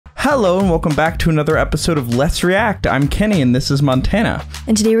Hello and welcome back to another episode of Let's React. I'm Kenny and this is Montana.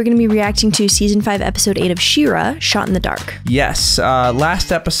 And today we're going to be reacting to Season 5, Episode 8 of Shera, Shot in the Dark. Yes,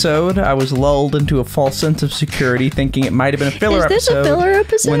 last episode I was lulled into a false sense of security thinking it might have been a filler episode. Is this a filler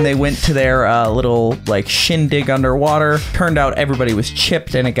episode? When they went to their little like shindig underwater. Turned out everybody was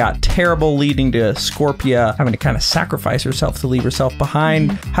chipped and it got terrible, leading to Scorpia having to kind of sacrifice herself to leave herself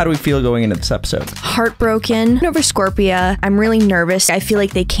behind. How do we feel going into this episode? Heartbroken over Scorpia. I'm really nervous. I feel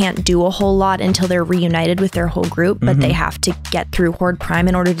like they can't do a whole lot until they're reunited with their whole group, but they have to get through Horde Prime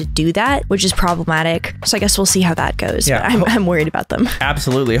in order to do that, which is problematic. So I guess we'll see how that goes. Yeah, but I'm worried about them.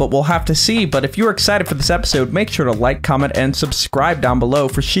 Absolutely. But we'll have to see. But if you're excited for this episode, make sure to like, comment, and subscribe down below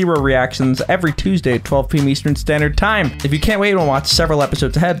for Shera reactions every Tuesday at 12 p.m. Eastern Standard Time. If you can't wait and watch several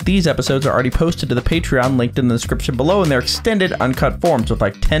episodes ahead, these episodes are already posted to the Patreon, linked in the description below, and they're extended, uncut forms with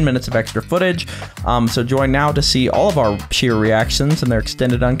like 10 minutes of extra footage. So join now to see all of our Shera reactions and their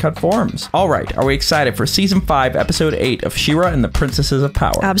extended, uncut forms. All right, are we excited for Season 5, Episode 8 of Shera and the Princesses of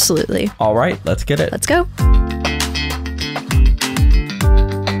Power? Absolutely. All right, let's get it. Let's go.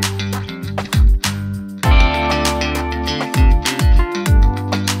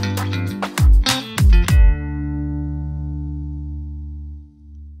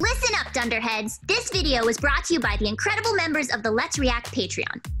 Dunderheads, this video was brought to you by the incredible members of the Let's React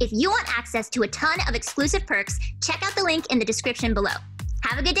Patreon. If you want access to a ton of exclusive perks, check out the link in the description below.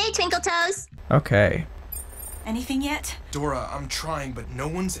 Have a good day, Twinkle Toes! Okay. Anything yet? Dora, I'm trying, but no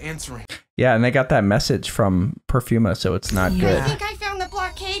one's answering. Yeah, and they got that message from Perfuma, so it's not good. I think I found the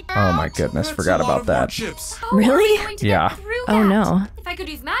blockade. Oh my goodness, forgot about that. Oh, really? Yeah. Oh no. If I could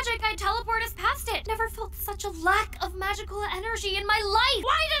use magic, I'd teleport us past it. Never felt such a lack of magical energy in my life.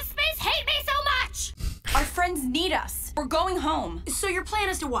 Why does space hate me so much? Our friends need us. We're going home. So your plan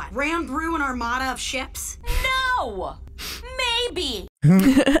is to what? Ram through an armada of ships? No! Maybe!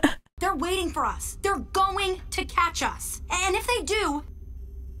 They're waiting for us. They're going to catch us. And if they do,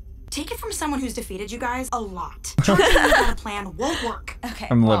 take it from someone who's defeated you guys a lot. Charging you without a plan won't work. Okay.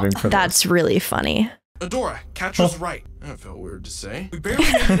 I'm living for That's really funny. Dora, Catra's right. That felt weird to say. We barely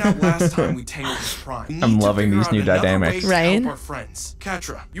made it out last time we tangled with Prime. I'm loving these new dynamics. Right? Help our friends.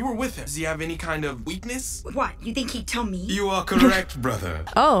 Catra, you were with him. Does he have any kind of weakness? What, you think he'd tell me? You are correct, brother.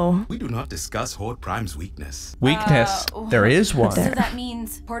 Oh. We do not discuss Horde Prime's weakness. Weakness. There is one. So that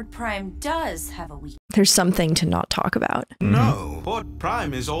means Horde Prime does have a weakness. There's something to not talk about. No, Horde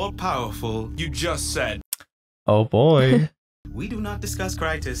Prime is all-powerful. You just said. Oh boy. We do not discuss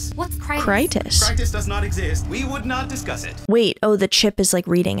Critus. What's Critus? Critus? Critus does not exist. We would not discuss it. Wait, oh, the chip is like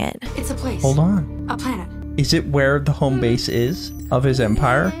reading it. It's a place. Hold on. A planet. Is it where the home base is of his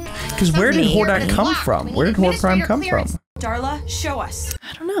empire? Because where did Horde come from? Where did Horde Prime come from? Darla, show us.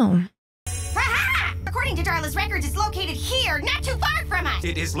 I don't know. According to Darla's records, it's located here, not too far from us.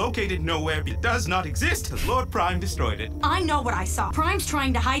 It is located nowhere. It does not exist because Lord Prime destroyed it. I know what I saw. Prime's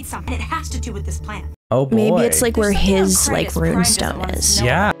trying to hide something. It has to do with this planet. Oh boy. Maybe it's like where his on like Critus Prime doesn't runestone want us is. to know.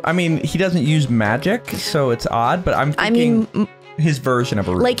 Yeah, I mean, he doesn't use magic, so it's odd, but I'm thinking his version of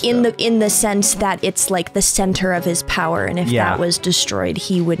a like in the sense that it's like the center of his power, and if that was destroyed,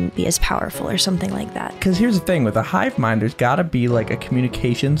 he wouldn't be as powerful or something like that. Because here's the thing, with a hive mind, there's gotta be like a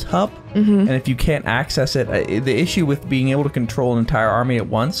communications hub, and if you can't access it, the issue with being able to control an entire army at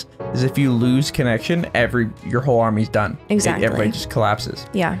once is if you lose connection, your whole army's done. Exactly. Everybody just collapses.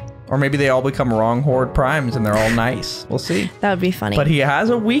 Yeah. Or maybe they all become wrong Horde Primes and they're all nice. We'll see. That would be funny. But he has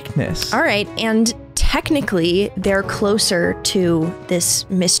a weakness. All right, and technically, they're closer to this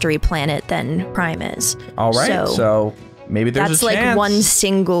mystery planet than Prime is. All right, so maybe there's a chance. That's like one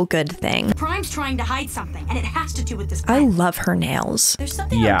single good thing. Prime's trying to hide something, and it has to do with this planet. I love her nails. There's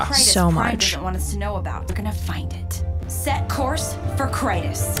something on Critus so Prime much. doesn't want us to know about. We're gonna find it. Set course for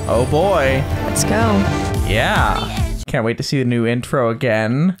Critus. Oh boy. Let's go. Yeah. Can't wait to see the new intro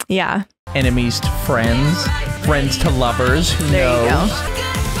again. Yeah. Enemies to friends. Friends to lovers. Who There knows? you go.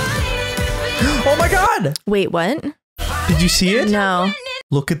 Oh my god! Wait, what? Did you see it? No.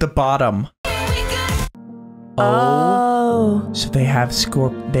 Look at the bottom. Oh. So they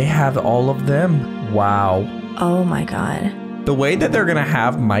have all of them. Wow. Oh my god. The way that they're gonna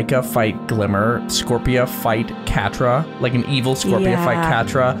have Micah fight Glimmer, Scorpia fight Catra, like an evil Scorpia fight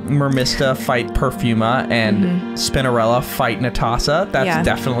Catra, Mermista fight Perfuma, and Spinnerella fight Natasa, that's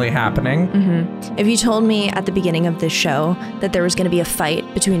definitely happening. If you told me at the beginning of this show that there was gonna be a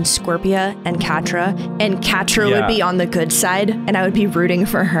fight between Scorpia and Catra would be on the good side, and I would be rooting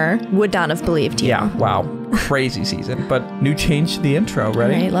for her, would not have believed you. Yeah, wow. Crazy season. But new change to the intro,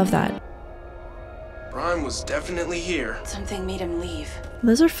 ready? Right, love that. Prime was definitely here. Something made him leave.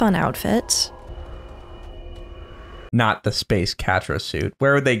 Those are fun outfits. Not the space Catra suit.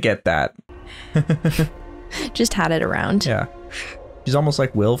 Where would they get that? Just had it around. Yeah. She's almost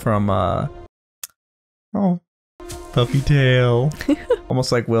like Will from, oh, Puffy Tail.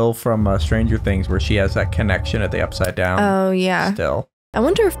 Almost like Will from Stranger Things, where she has that connection at the Upside Down. Oh, yeah. Still. I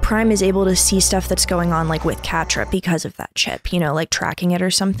wonder if Prime is able to see stuff that's going on like with Catra because of that chip, you know, like tracking it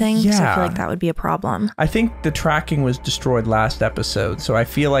or something. Yeah. 'Cause I feel like that would be a problem. I think the tracking was destroyed last episode, so I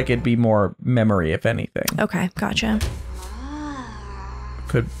feel like it'd be more memory, if anything. Okay, gotcha.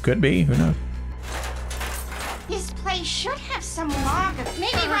 Could be, who knows? This place should have some log.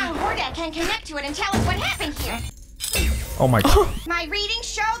 Maybe Wrong Hordak can connect to it and tell us what happened here. Oh my god. My readings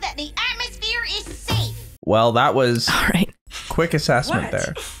show that the atmosphere is safe. Well, that was All right. quick assessment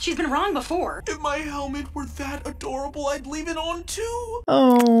there. She's been wrong before. If my helmet were that adorable, I'd leave it on too.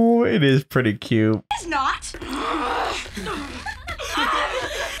 Oh, it is pretty cute. It's not.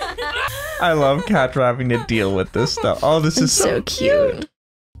 I love Catra having to deal with this stuff. Oh, this is so cute.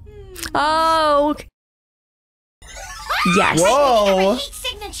 Oh. Yes. Whoa. Heat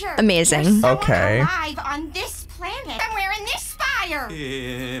signature. Amazing. There's someone Okay. alive on this planet. Somewhere in this spire.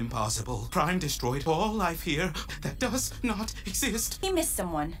 Impossible. Prime destroyed all life here. That does not exist. He missed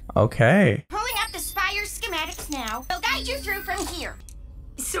someone. Okay. Pulling up the spire schematics now. They'll guide you through from here.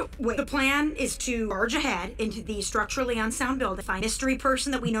 So, wait, the plan is to barge ahead into the structurally unsound building, find a mystery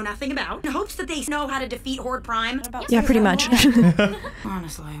person that we know nothing about, in hopes that they know how to defeat Horde Prime. Yeah, pretty much.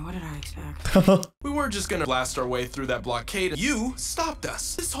 Honestly, what did I expect? We weren't just gonna blast our way through that blockade. You stopped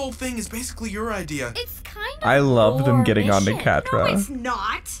us. This whole thing is basically your idea. It's kind of I love them your getting onto mission. Catra. It's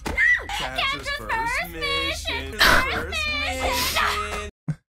not. Catra's first mission. First mission.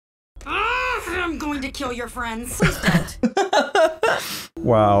 I'm going to kill your friends.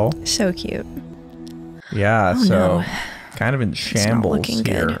 Wow. So cute. Yeah, Oh, so no. kind of in not shambles looking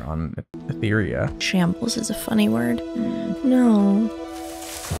here good. on Etheria. Shambles is a funny word. No.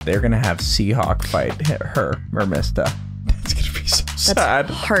 They're gonna have Seahawk fight her, Mermista. That's gonna be so That's sad.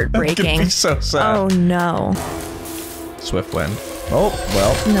 That's heartbreaking. gonna be so sad. Oh no. Swift wind. Oh,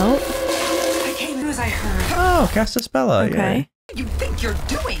 well. Nope. I came in as I heard. Oh, Castaspella. Okay. You think you're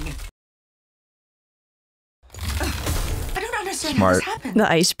doing? I don't understand Smart. how this happened.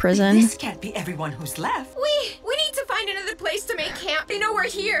 The ice prison. This can't be everyone who's left. We need to find another place to make camp. They know we're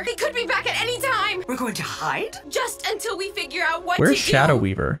here. They could be back at any time. We're going to hide? Just until we figure out what Where's to do. Shadow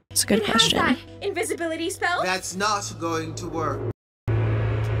Weaver? It's a good It has question. that invisibility spell. That's not going to work.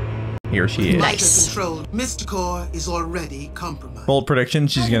 Here she is. Nice. Control. Mysticore is already compromised. Bold prediction,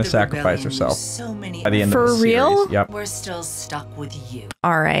 she's gonna The sacrifice rebellion herself used so many by the end For of the real? series. Yep. We're still stuck with you.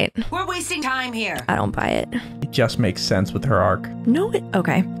 All right. We're wasting time here. I don't buy it. It just makes sense with her arc. No, it.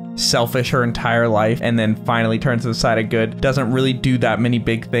 Okay. Selfish her entire life and then finally turns to the side of good. Doesn't really do that many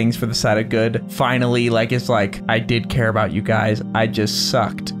big things for the side of good. Finally, like, it's like, I did care about you guys. I just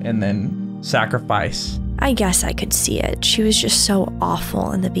sucked. And then sacrifice. I guess I could see it. She was just so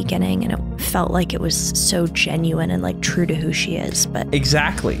awful in the beginning, and it felt like it was so genuine and like true to who she is. But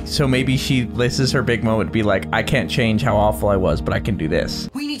Exactly. So maybe this is her big moment to be like, I can't change how awful I was, but I can do this.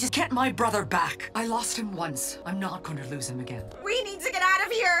 We need to get my brother back. I lost him once. I'm not going to lose him again. We need to get out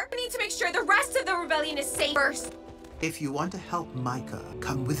of here. We need to make sure the rest of the rebellion is safe first. If you want to help Micah,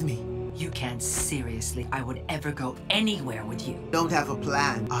 come with me. You can't seriously. I would ever go anywhere with you. Don't have a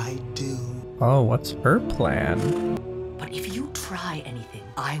plan. I do. Oh, what's her plan? But if you try anything,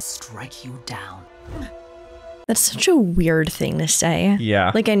 I'll strike you down. that's such a weird thing to say.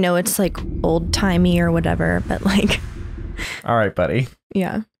 Yeah. Like, I know it's like old timey or whatever, but like, All right, buddy.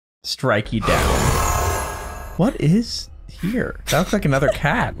 yeah. Strike you down. What is here? That looks like another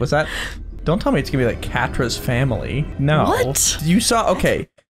cat. Was that... Don't tell me it's gonna be like Catra's family. No. What? You saw... Okay.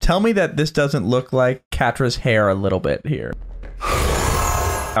 Tell me that this doesn't look like Catra's hair a little bit here.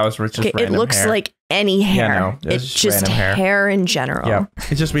 That was just Okay, it random looks hair. like any hair. Yeah, no, it's it's just random hair in general. Yeah.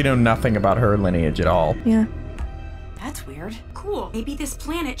 It's just we know nothing about her lineage at all. Yeah. That's weird. Cool. Maybe this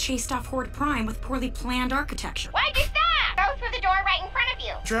planet chased off Horde Prime with poorly planned architecture. Why'd you stop? Go through the door right in front of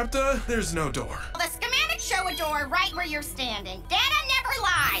you. Trapta, there's no door. The schematics show a door right where you're standing. Data never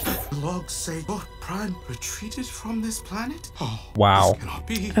lies. Logs say Lord Prime retreated from this planet? Oh, Wow. this cannot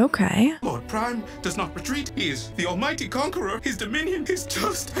be. Okay. Lord Prime does not retreat. He is the almighty conqueror. His dominion is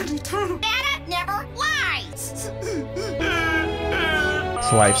just and eternal. Data never lies.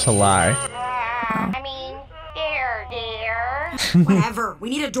 Life's a lie. I mean, dear. Whatever. We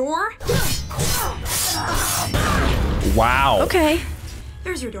need a door? Wow. Okay.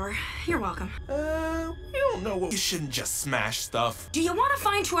 There's your door. You're welcome. You don't know what. You shouldn't just smash stuff. Do you want to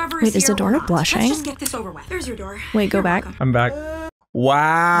find whoever Wait, is is here or Adora not? blushing? Let's just get this over with. There's your door. Wait, go You're back. welcome. I'm back.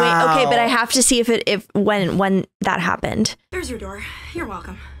 Wow. Wait, okay, but I have to see if when that happened. There's your door. You're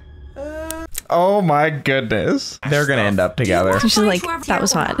welcome. Oh my goodness. They're gonna end up together. She's like, that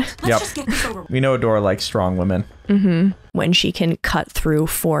was hot. Yep. We know Adora likes strong women. Mm-hmm. When she can cut through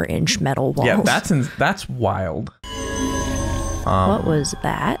 4-inch metal walls. Yeah, that's wild. What was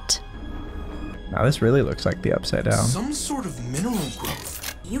that? Now this really looks like the Upside Down. Some sort of mineral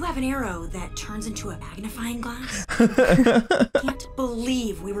growth. You have an arrow that turns into a magnifying glass? Can't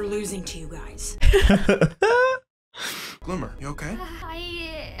believe we were losing to you guys. Glimmer, you okay?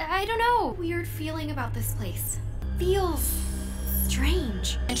 I don't know. Weird feeling about this place. Feels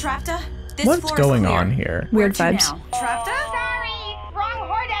strange. Entrapta, this What's floor going is clear. on here? Weird Where to vibes. now? Entrapta? Sorry, wrong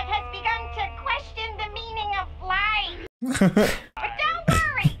Hordak has begun to question the meaning of life. But don't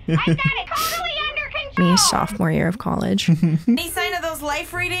worry, I've got it totally under control. Me, sophomore year of college. Any sign of those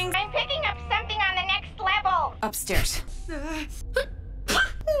life readings? I'm picking up something on the next level. Upstairs.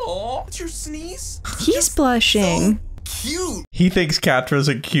 Oh, it's your sneeze? He's blushing. Cute. He thinks Catra's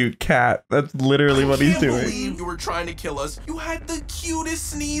a cute cat. That's literally what he's I can't doing. believe you were trying to kill us. You had the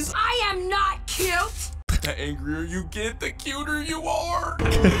cutest sneeze. I am not cute. The angrier you get, the cuter you are.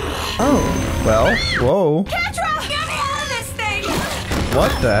 Oh. Well, whoa. Catra, get me out of this thing.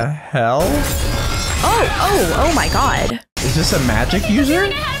 What the hell? Oh my god. Is this a magic user?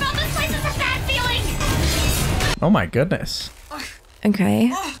 About this place is a bad feeling. Oh my goodness.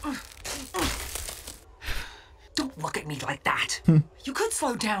 Okay. Don't look at me like that. You could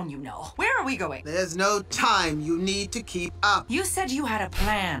slow down, you know. Where are we going? There's no time. You need to keep up. You said you had a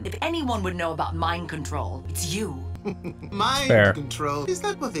plan. If anyone would know about mind control, it's you. Mind Fair. control. Is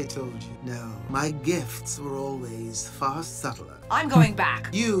that what they told you? No. My gifts were always far subtler. I'm going back.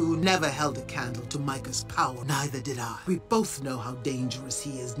 You never held a candle to Micah's power. Neither did I. We both know how dangerous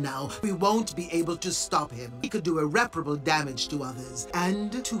he is now. We won't be able to stop him. He could do irreparable damage to others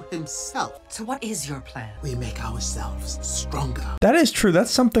and to himself. So what is your plan? We make ourselves stronger. That is true.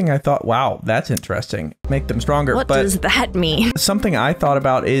 That's something I thought, wow, that's interesting. Make them stronger. What but does that mean? something I thought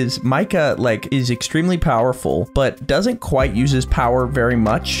about is Micah is extremely powerful, but doesn't quite use his power very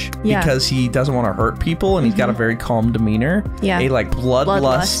much because he doesn't want to hurt people and he's got a very calm demeanor. Yeah. A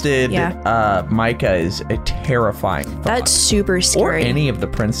bloodlusted Micah is a terrifying thought. That's super scary. Or any of the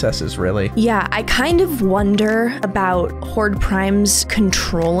princesses, really. Yeah, I kind of wonder about Horde Prime's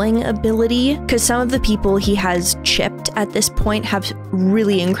controlling ability, because some of the people he has chipped at this point have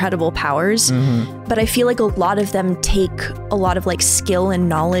really incredible powers, but I feel like a lot of them take a lot of like skill and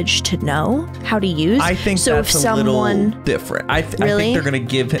knowledge to know how to use. I think so that's if a little different. I think they're gonna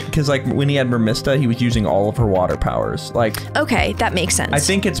give him, because like when he had Mermista, he was using all of her water powers. Like, okay, that makes sense. I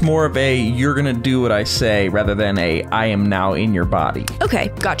think it's more of a you're gonna do what I say rather than a I am now in your body. Okay,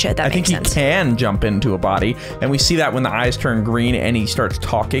 gotcha. That makes sense. I think he can jump into a body, and we see that when the eyes turn green and he starts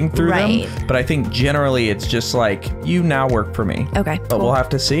talking through them. But I think generally it's just like, you now work for me. Okay, but we'll have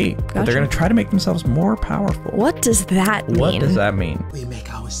to see. But they're gonna try to make themselves more powerful. What does that mean? What does that mean? We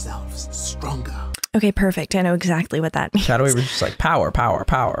make ourselves stronger. Okay, perfect. I know exactly what that means. Shadow Weaver's just like power, power,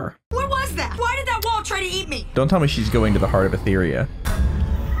 power. What was that? Why did that wall try to eat me? Don't tell me she's going to the heart of Etheria.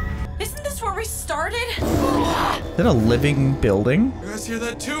 Isn't this where we started? Is it a living building? You guys hear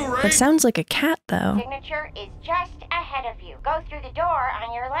that too, right? That sounds like a cat, though. Signature is just ahead of you. Go through the door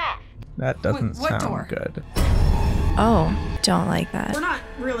on your left. That doesn't What sound door? good. Oh, don't like that. We're not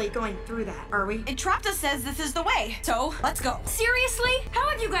really going through that, are we? Entrapta says this is the way, so let's go. Seriously? How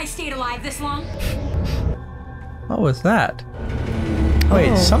have you guys stayed alive this long? What was that?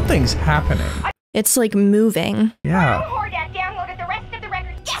 Wait, something's happening. It's like moving. Yeah. Hordak downloaded the rest of the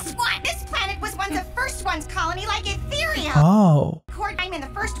record. Guess what? This planet was once a First Ones colony like Etheria. Oh. Horde Prime and the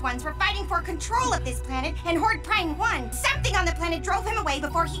First Ones were fighting for control of this planet, and Horde Prime won. Something on the planet drove him away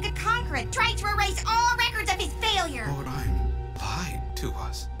before he could conquer it, tried to erase all records of his failure. Lord, I'm lied to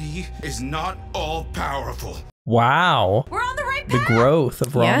us. He is not all powerful. Wow. We're on the right The path. growth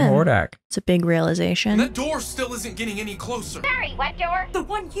of Ron Hordak. It's a big realization. That door still isn't getting any closer. Sorry, what door? The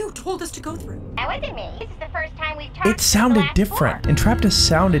one you told us to go through. That wasn't me. This is the first time we've talked. It sounded different. Entrapta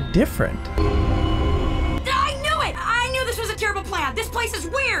sounded different. I knew it! I knew this was a terrible plan. This place is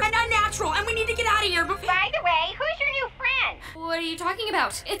weird and unnatural, and we need to get out of here. By the way, who's your new friend? What are you talking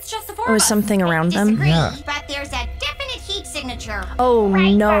about? It's just the four Or of us. something around them. Disagree, Yeah. but there's a definite heat signature. Oh,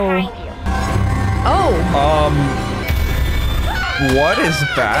 right no. behind you. Oh. What is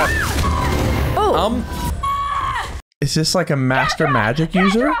that? Oh. Is this like a master magic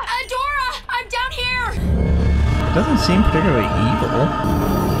user? Adora! I'm down here! Doesn't seem particularly evil.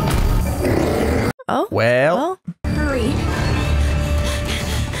 Oh. Well. Hurry.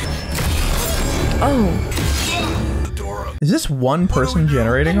 Oh. Adora, Is this one person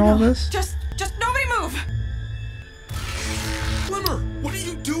generating all this? Just nobody move. Glimmer, what are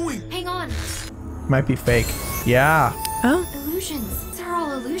you doing? Hang on. Might be fake. Yeah. Oh. Illusions. These are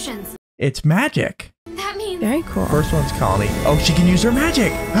all illusions. It's magic. That means... Very cool. First one's Colony. Oh, she can use her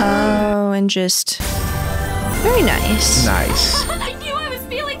magic. Oh, and just... Very nice. Nice. I knew I was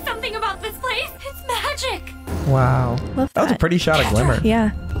feeling something about this place. It's magic. Wow. Love that was a pretty shot of Glimmer.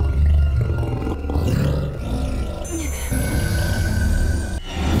 Yeah.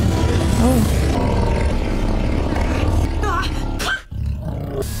 Oh.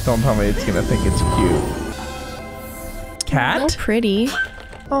 Don't tell me it's gonna think it's cute. Cat? Oh, pretty.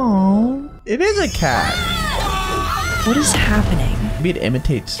 Oh, it is a cat. What is happening? Maybe it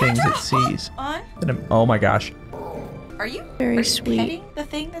imitates things it sees. Oh my gosh. Are you Very sweet. petting the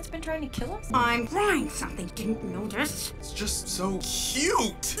thing that's been trying to kill us? I'm trying something. Didn't notice. It's just so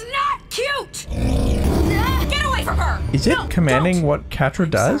cute. Not cute. Get away from her. Is it No, commanding don't. what Catra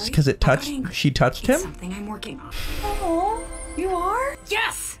does? Because it touched. She touched him. Something I'm working on. Oh, you are?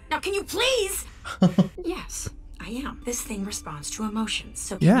 Yes. Now, can you please? Yes, I am. This thing responds to emotions,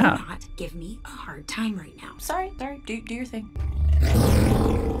 so can Yeah. you not give me a hard time right now? Sorry. Do your thing.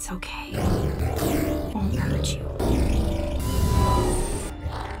 It's okay. Won't hurt you.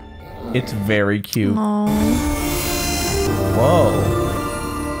 It's very cute. Oh. Whoa.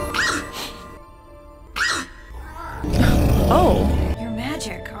 Oh. You're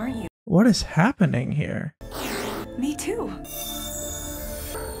magic, aren't you? What is happening here? Me too.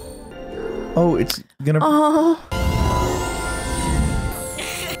 Oh, it's gonna. Oh.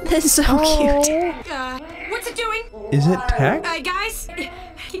 That's so cute. What's it doing? Is it tech? Guys,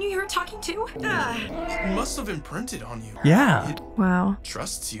 can you hear it talking too? It must have imprinted on you. Yeah. It Wow.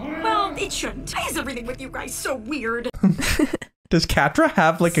 trusts you. Well, it shouldn't. Why is everything with you guys so weird? Does Catra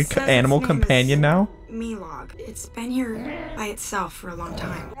have like a Says animal its name companion is now? MELOG. It's been here by itself for a long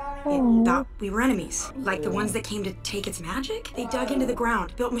time. It thought we were enemies, like the ones that came to take its magic. They dug into the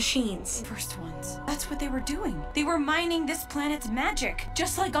ground, built machines. First ones. That's what they were doing. They were mining this planet's magic,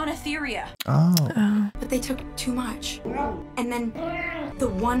 just like on Etheria. Oh. But they took too much. And then the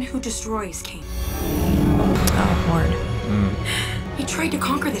one who destroys came. Oh, Lord. He tried to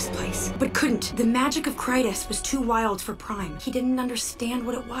conquer this place, but couldn't. The magic of Crytus was too wild for Prime. He didn't understand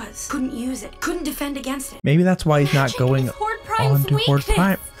what it was. Couldn't use it. Couldn't defend against it. Maybe that's why he's not going Horde Prime's on to Horde weakness.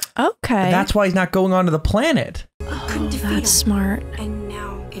 Prime. Okay. That's why he's not going onto the planet. Couldn't defeat him. That's smart. And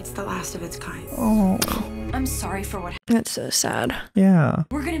now it's the last of its kind. Oh. I'm sorry for what That's so sad. Yeah.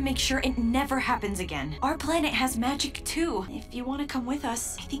 We're gonna make sure it never happens again. Our planet has magic too. If you want to come with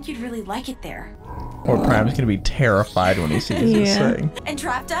us, I think you'd really like it there. Horde Prime's gonna be terrified when he sees this thing. And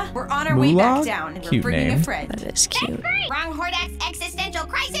Trapta, we're on our way back MELOG? down, and we're Cute bringing name. a friend. That is cute. Wrong Hordak's existential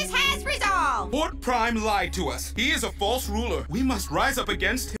crisis has resolved. Horde Prime lied to us. He is a false ruler. We must rise up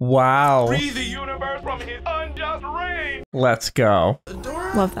against him. Wow. Free the universe from his unjust reign. Let's go.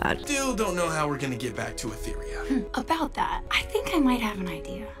 Adora, Love that. still don't know how we're gonna get back to Etheria. About that, I think I might have an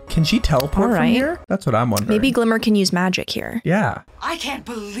idea. Can she teleport from Alright. here? That's what I'm wondering. Maybe Glimmer can use magic here. Yeah. I can't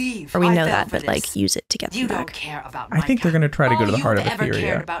believe Or we I know fell that, for but this. like use it to get You them don't back. care about I think they're gonna try to go to the heart of All you've ever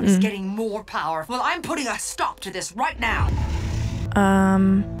cared Etheria. about is getting more power. Well, I'm putting a stop to this right now.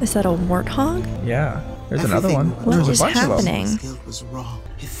 Is that a warthog? Yeah. There's another one. What There's is a bunch of them. happening? Guilt was wrong.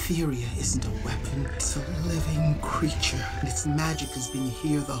 Etheria isn't a weapon. It's a living creature. And its magic has been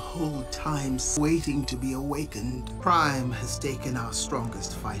here the whole time, waiting to be awakened. Prime has taken our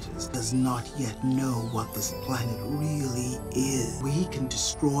strongest fighters. Does not yet know what this planet really is. We can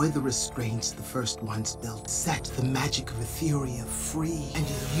destroy the restraints the first ones built, set the magic of Etheria free, and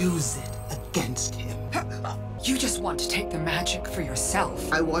use it against him. You just want to take the magic for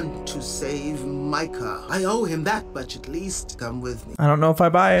yourself. I want to save Micah. I owe him that much at least. Come with me. I don't know if I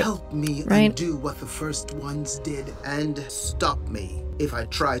buy it. Help me Right. undo what the first ones did, and stop me if I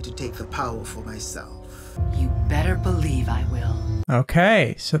try to take the power for myself. You better believe I will.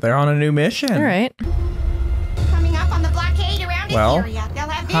 Okay, so they're on a new mission. All right. Coming up on the blockade around Well, Etheria. They'll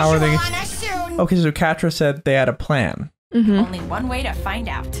have how are visual they- on us soon. Okay, so Catra said they had a plan. Only one way to find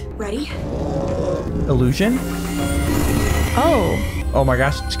out. Ready? Illusion? Oh. Oh my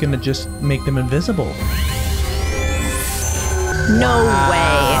gosh, it's gonna just make them invisible. No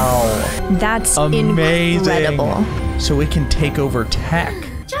Wow. way. That's Amazing. incredible. So it can take over tech.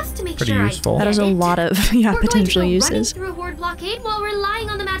 Just to make Pretty sure useful. That is a lot of We're potential going to go uses. running through a horde blockade while relying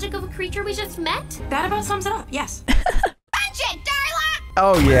on the magic of a creature we just met. That about sums it up, yes. Punch it, Darla!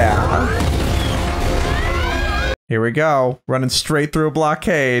 Oh yeah. Here we go. Running straight through a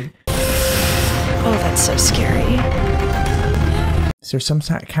blockade. Oh, that's so scary. Is there some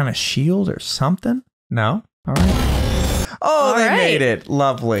kind of shield or something? No? Alright. Oh, they made it.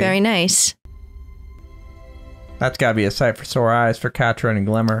 Lovely. Very nice. That's gotta be a sight for sore eyes for Catra and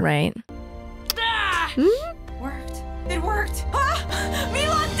Glimmer. Right. Worked. It worked.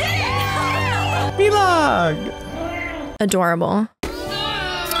 MELOG did it! MELOG! Adorable.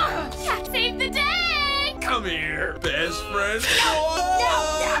 Cat saved the day! Come here, best friend. No,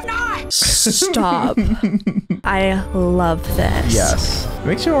 I'm not! Stop. I love this. Yes.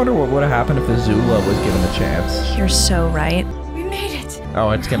 Makes you wonder what would have happened if Azula was given a chance. You're so right. We made it.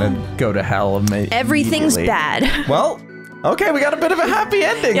 Oh, it's gonna go to hell. Everything's immediately. bad. Well, okay, we got a bit of a happy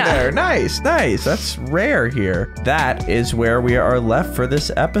ending Yeah. there. Nice, nice. That's rare here. That is where we are left for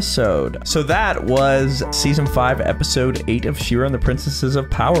this episode. So that was Season 5, Episode 8 of Shera and the Princesses of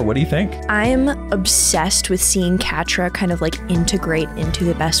Power. What do you think? I'm obsessed with seeing Catra kind of like integrate into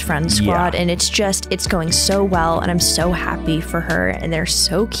the best friend squad, and it's going so well, and I'm so happy for her, and they're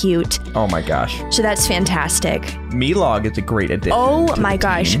so cute. Oh my gosh. So that's fantastic. MELOG is a great addition. Oh to my the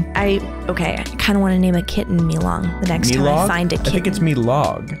gosh. team. I kind of want to name a kitten MELOG the next time I find a kitten. I think it's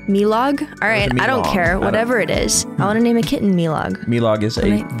MELOG. MELOG? All right, I don't MELOG? care. Whatever it is. I want to name a kitten MELOG. MELOG is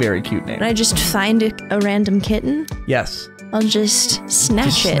a very cute name. When I just find a random kitten, Yes. I'll just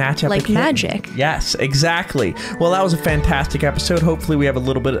snatch it snatch up a like kitten. magic. Yes, exactly. Well, that was a fantastic episode. Hopefully we have a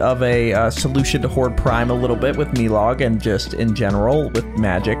little bit of a solution to Horde Prime a little bit with MELOG and just in general with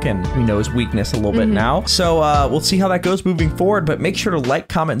magic, and we know his weakness a little bit now. So we'll see how that goes moving forward, but make sure to like,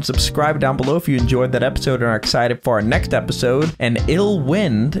 comment, and subscribe down below if you enjoyed that episode and are excited for our next episode, An Ill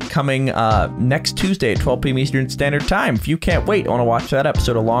Wind, coming next Tuesday at 12 p.m. Eastern Standard Time. If you can't wait, want to watch that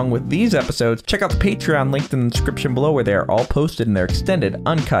episode along with these episodes, check out the Patreon linked in the description below, where they are all posted in their extended,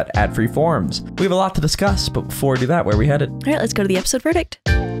 uncut, ad-free forms. We have a lot to discuss, but before we do that, where are we headed? All right, let's go to the episode verdict.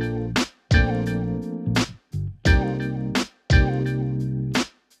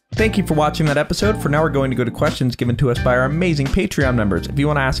 Thank you for watching that episode. For now, we're going to go to questions given to us by our amazing Patreon members. If you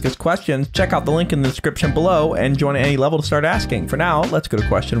want to ask us questions, check out the link in the description below and join at any level to start asking. For now, let's go to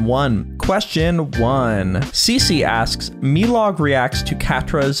question 1. Question 1. Cece asks, MELOG reacts to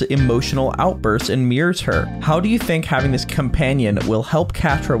Catra's emotional outbursts and mirrors her. How do you think having this companion will help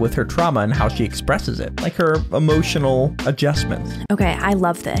Catra with her trauma and how she expresses it? Like her emotional adjustments. Okay, I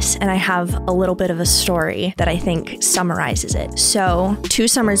love this, and I have a little bit of a story that I think summarizes it. So, 2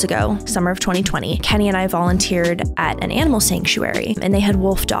 summers ago, summer of 2020, Kenny and I volunteered at an animal sanctuary, and they had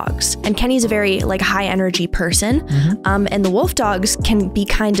wolf dogs. And Kenny's a very high energy person, and the wolf dogs can be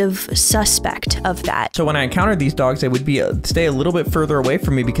kind of suspect of that. So when I encountered these dogs, they would stay a little bit further away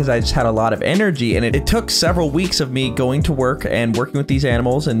from me because I just had a lot of energy, and it took several weeks of me going to work and working with these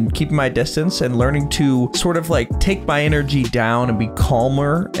animals and keeping my distance and learning to sort of take my energy down and be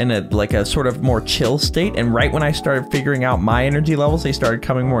calmer in a sort of more chill state. And right when I started figuring out my energy levels, they started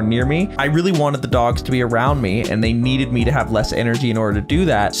coming more near me. I really wanted the dogs to be around me, and they needed me to have less energy in order to do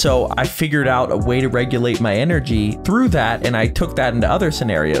that. So I figured out a way to regulate my energy through that, and I took that into other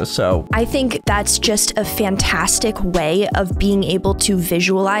scenarios. So I think that's just a fantastic way of being able to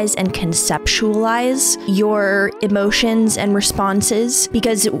visualize and conceptualize your emotions and responses,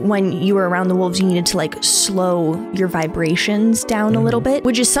 because when you were around the wolves, you needed to slow your vibrations down a little bit,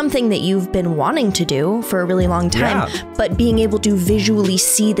 which is something that you've been wanting to do for a really long time. Yeah. But being able to visually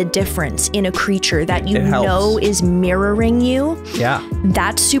see the difference in a creature that you know is mirroring you,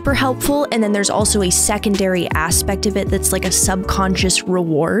 that's super helpful. And then there's also a secondary aspect of it that's like a subconscious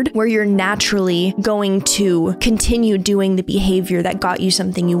reward, where you're naturally going to continue doing the behavior that got you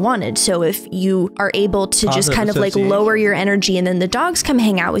something you wanted. So if you are able to just kind of lower your energy, and then the dogs come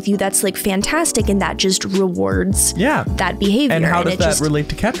hang out with you, that's fantastic, and that just rewards that behavior. And how does that relate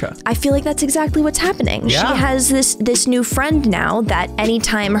to Catra? I feel like that's exactly what's happening. Yeah. She has this new friend now that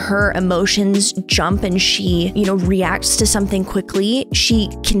anytime her emotions jump and she, reacts to something quickly, she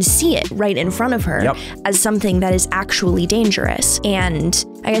can see it right in front of her as something that is actually dangerous. And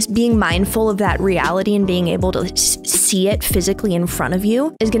I guess being mindful of that reality and being able to see it physically in front of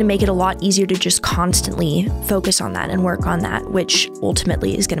you is going to make it a lot easier to just constantly focus on that and work on that, which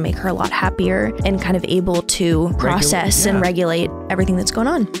ultimately is going to make her a lot happier and kind of able to process and regulate everything that's going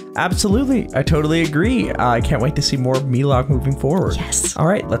on. Absolutely. I totally agree. I can't wait to see more of MELOG moving forward. Yes. All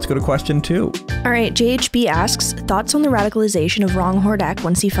right, let's go to question 2. All right, JHB asks, thoughts on the radicalization of Wrong Hordak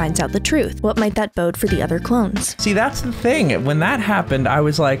once he finds out the truth? What might that bode for the other clones? See, that's the thing. When that happened, I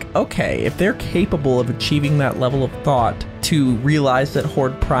was like, okay, if they're capable of achieving that level of thought to realize that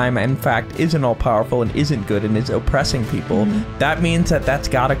Horde Prime, in fact, isn't all-powerful and isn't good and is oppressing people, that means that that's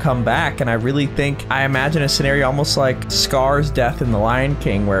got to come back. And I really think, I imagine a scenario almost like Scar's death in The Lion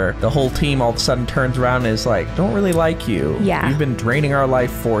King, where the whole team all of a sudden turns around and is like, don't really like you. Yeah. You've been draining our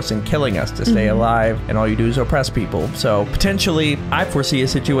life force and killing us to stay alive, and all you do is oppress people. So potentially, I foresee a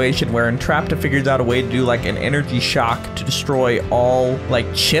situation where Entrapta figures out a way to do like an energy shock to destroy all like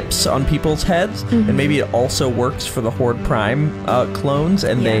chips on people's heads, and maybe it also works for the Horde Prime clones,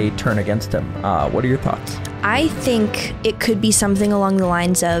 and they turn against him. What are your thoughts? I think it could be something along the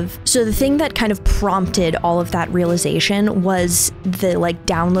lines of, so the thing that kind of prompted all of that realization was the like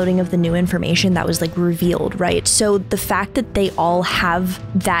downloading of the new information that was like revealed, right? So the fact that they all have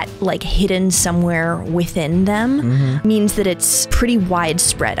that like hidden somewhere within them means that it's pretty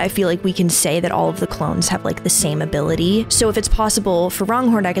widespread. I feel like we can say that all of the clones have like the same ability. So if it's possible for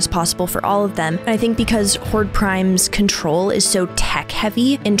Wronghorn, I guess possible for all of them. And I think because Horde Prime's control is so tech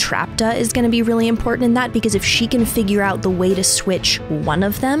heavy, Entrapta is going to be really important in that, because if she can figure out the way to switch one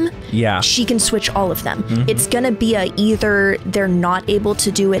of them, she can switch all of them. It's gonna be either they're not able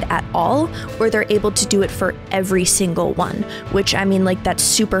to do it at all, or they're able to do it for every single one, which I mean, like, that's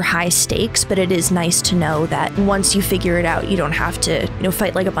super high stakes, but it is nice to know that once you figure it out, you don't have to, you know,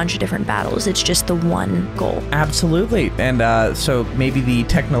 fight like a bunch of different battles. It's just the one goal. Absolutely. And so maybe the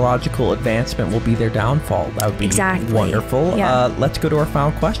technological advancement will be their downfall. That would be wonderful. Let's go to our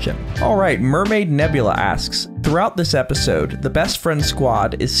final question. All right, Mermaid Nebula asks, throughout this episode, the best friend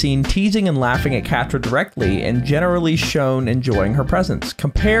squad is seen teasing and laughing at Catra directly and generally shown enjoying her presence.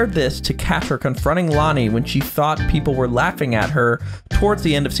 Compare this to Catra confronting Lonnie when she thought people were laughing at her towards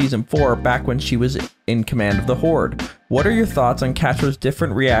the end of season 4, back when she was in command of the Horde. What are your thoughts on Catra's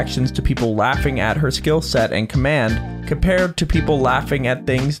different reactions to people laughing at her skill set and command compared to people laughing at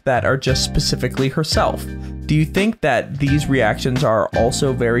things that are just specifically herself? Do you think that these reactions are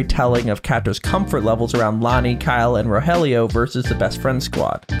also very telling of Catra's comfort levels around Lonnie, Kyle, and Rogelio versus the best friend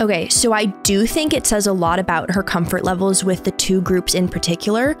squad? Okay, so I do think it says a lot about her comfort levels with the two groups in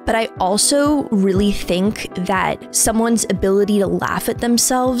particular, but I also really think that someone's ability to laugh at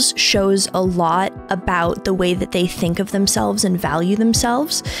themselves shows a lot about the way that they think of themselves and value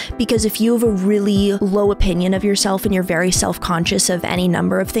themselves. Because if you have a really low opinion of yourself and you're very self-conscious of any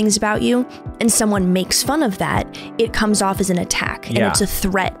number of things about you, and someone makes fun of that, it comes off as an attack, and it's a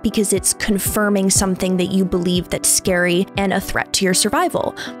threat because it's confirming something that you believe that's scary and a threat to your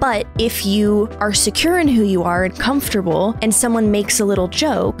survival. But if you are secure in who you are and comfortable, and someone makes a little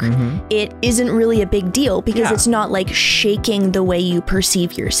joke, it isn't really a big deal, because it's not like shaking the way you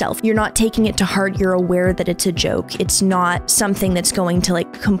perceive yourself. You're not taking it to heart. You're aware that it's a joke. It's not something that's going to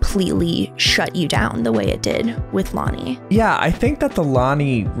like completely shut you down the way it did with Lonnie. Yeah, I think that the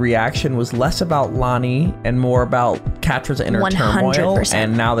Lonnie reaction was less about Lonnie and more about Catra's inner 100%. turmoil.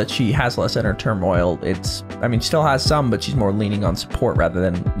 And now that she has less inner turmoil, it's, I mean, still has some, but she's more leaning on support rather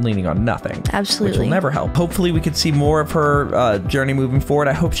than leaning on nothing. Absolutely. Which will never help. Hopefully we could see more of her journey moving forward.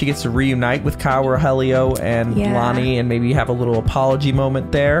 I hope she gets to reunite with Kyle, Rogelio, and Lonnie, and maybe have a little apology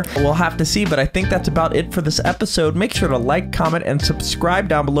moment there. We'll have to see, but I think that's about it for this episode. Make sure to like, comment, and subscribe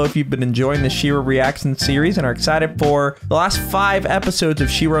down below if you've been enjoying the Shera reaction series and are excited for the last 5 episodes of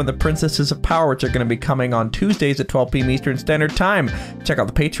Shera and the Princesses of Power, which are going to be coming on Tuesdays at 12 p.m. Eastern Standard Time. Check out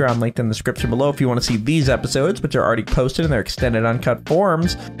the Patreon linked in the description below if you want to see these episodes, which are already posted in their extended uncut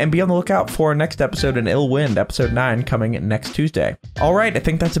forms, and be on the lookout for our next episode in Ill Wind, episode 9, coming next Tuesday. All right, I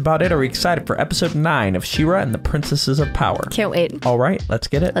think that's about it. Are we excited for episode 9 of Shera and the Princesses of Power? Can't wait. All right, let's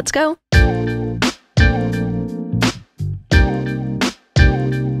get it. Let's go.